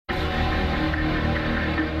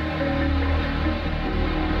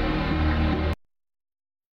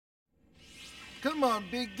Come on,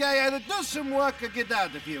 big guy, either do some work or get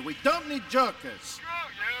out of here. We don't need jokers.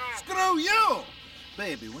 Screw you!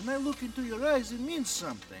 Baby, when I look into your eyes, it means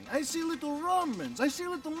something. I see little Romans, I see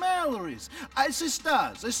little Mallorys, I see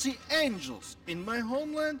stars, I see angels. In my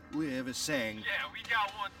homeland, we have a saying. Yeah, we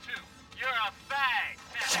got one too. You're a fag.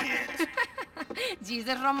 Shit.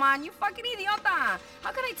 Jesus, Roman, you fucking idiota.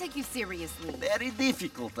 How can I take you seriously? Very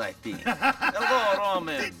difficult, I think. Hello,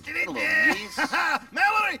 Roman. Hello, Liz.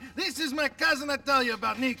 Mallory, this is my cousin I tell you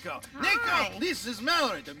about, Nico. Hi. Nico, this is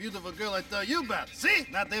Mallory, the beautiful girl I tell you about. See?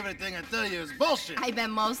 Not everything I tell you is bullshit. I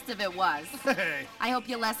bet most of it was. Hey. I hope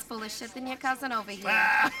you're less full of shit than your cousin over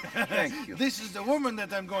here. Thank you. This is the woman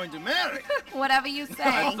that I'm going to marry. Whatever you say.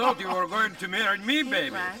 I thought you were going to marry me,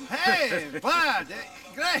 baby. Right. Hey, bud,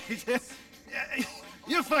 great.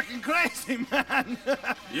 You're fucking crazy, man.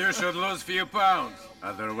 You should lose a few pounds.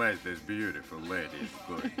 Otherwise, this beautiful lady is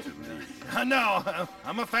going to leave. No,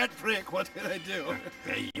 I'm a fat prick. What did I do?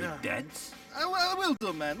 Pay you debts? I will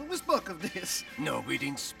do, man. We spoke of this. No, we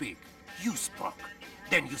didn't speak. You spoke.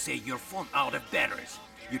 Then you say your phone out of batteries.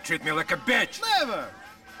 You treat me like a bitch. Never.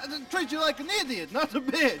 I didn't treat you like an idiot, not a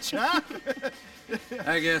bitch, huh?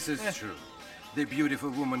 I guess it's true. The beautiful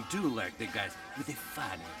women do like the guys with a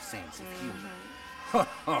funny sense of humor. Ho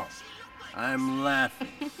ho! I'm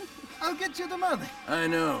laughing. I'll get you the money. I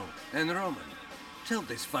know. And Roman, tell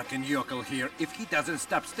this fucking yokel here, if he doesn't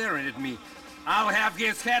stop staring at me, I'll have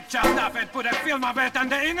his head chopped off and put a film of it on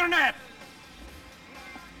the internet!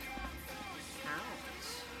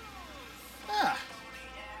 Ah,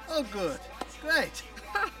 oh good. Great.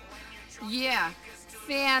 Yeah,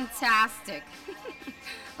 fantastic.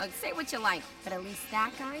 Look, say what you like, but at least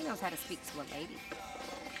that guy knows how to speak to a lady.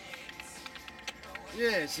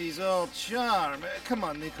 Yes, he's all charm. Come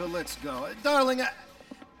on, Nico, let's go. Darling,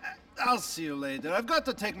 I'll see you later. I've got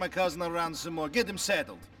to take my cousin around some more, get him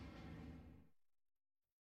settled.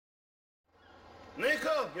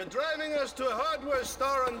 Nico, you're driving us to a hardware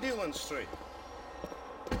store on Dillon Street.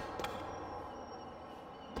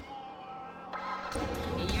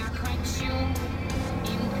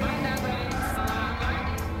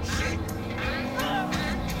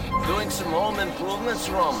 Doing some home improvements,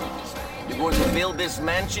 Roman. You going to build this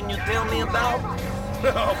mansion you tell me about?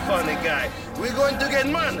 Oh, funny guy. We're going to get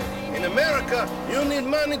money. In America, you need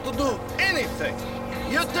money to do anything.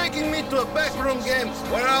 You're taking me to a backroom game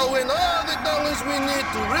where I'll win all the dollars we need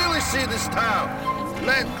to really see this town.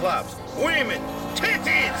 Nightclubs, women,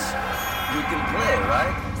 titties! You can play,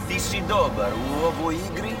 right? Ti si dobar u ovoj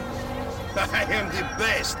igri? I am the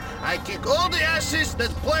best. I kick all the asses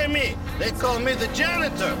that play me. They call me the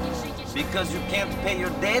janitor. Because you can't pay your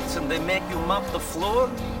debts and they make you mop the floor?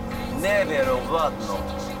 Neverovatno.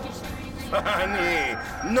 Funny.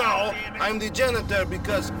 No, I'm the janitor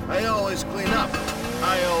because I always clean up.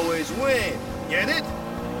 I always win. Get it?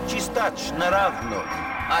 Čistać naravno.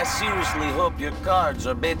 I seriously hope your cards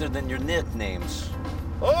are better than your nicknames.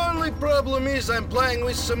 Only problem is I'm playing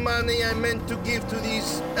with some money I meant to give to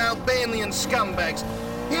these Albanian scumbags.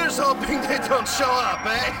 Here's hoping they don't show up,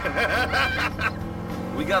 eh?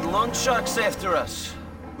 We got loan sharks after us.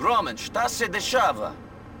 Roman, šta se dešava?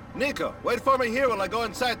 Nico, wait for me here while I go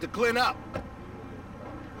inside to clean up.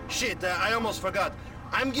 Shit, I almost forgot.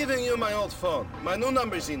 I'm giving you my old phone. My new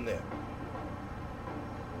number's in there.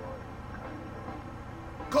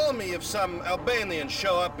 Call me if some Albanians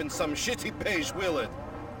show up in some shitty beige Willard.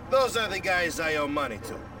 Those are the guys I owe money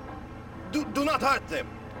to. Do not hurt them.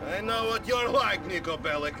 I know what you're like, Nico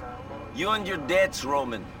Bellic. You and your debts,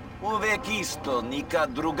 Roman. Uvek isto,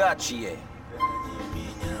 nikad drugačije.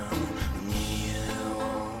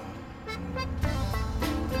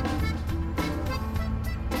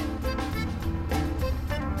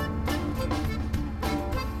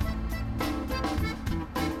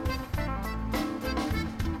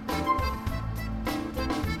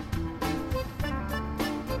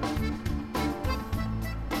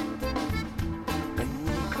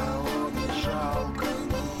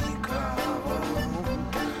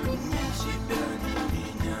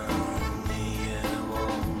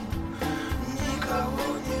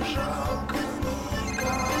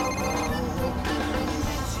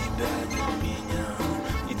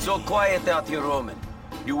 It's all quiet out here, Roman.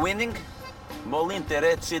 You winning? Molinte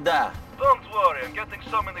reci da. Don't worry, I'm getting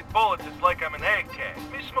so many bullets, it's like I'm an AK.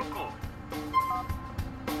 Mi smo cool.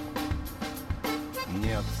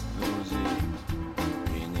 Нет друзей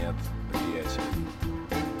и нет приятелей,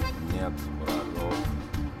 нет врагов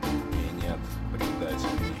и нет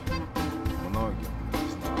предателей. Многим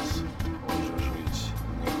из нас уже жить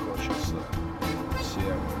не хочется.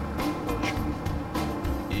 Все мы дрочим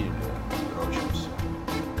или дрочимся.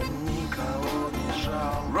 Никого не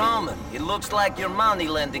жалко. Roman, it Looks like your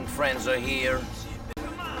money-lending friends are here.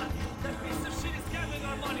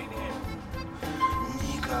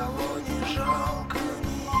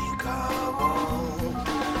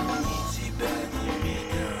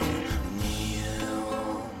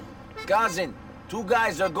 Cousin, two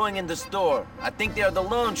guys are going in the store. I think they are the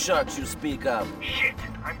loan sharks you speak of. Shit,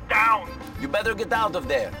 I'm down. You better get out of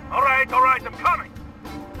there. All right, I'm coming.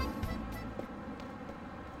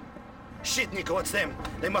 Shit, Nico, it's them.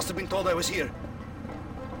 They must have been told I was here.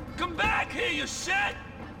 Come back here, you shit!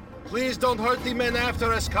 Please don't hurt the men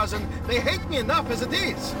after us, cousin. They hate me enough as it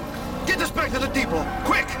is. Get us back to the depot,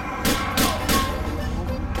 quick!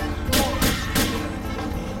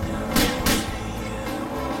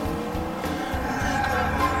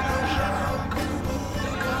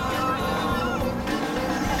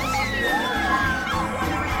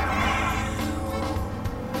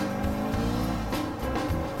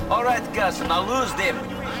 All right, cousin, I'll lose them.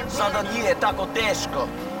 Sada nije tako teško.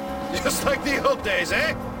 Just like the old days,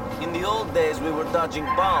 eh? In the old days, we were dodging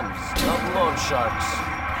bombs, not loan sharks.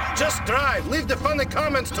 Just drive. Leave the funny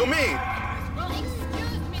comments to me.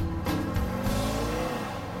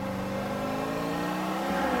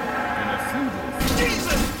 In a feudal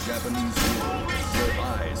Jesus! Japanese world, where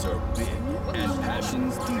eyes are big and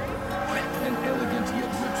passions deeper, an elegant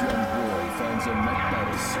yet rich young boy finds a mech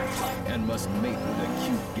battle suit and must mate with a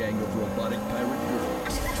cute gang of robotic pirate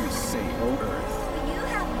girls to save Earth. You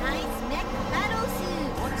have nice mech battle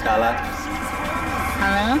suits. Kala.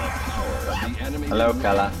 The anime Hello,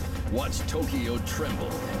 Kala. Watch Tokyo tremble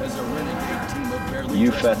as a renegade team of barely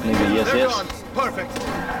You fat nigga, yes, They're yes. gone. Perfect.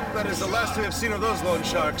 That is the last we have seen of those loan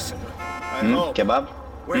sharks. I hope. Kebab?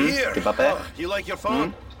 We're here. Kebab här? Oh, you like your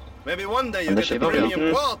phone? Maybe one day you'll Anders get är a premium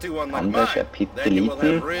liten. quality one like Anders är mine. Then you will have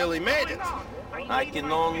pytteliten. really made it. I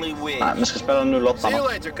can only win. Nej, men ska spela 08 See you då.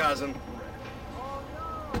 later, cousin.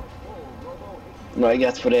 Nå är det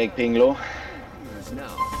gött för dig, Pinglo.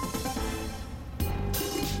 now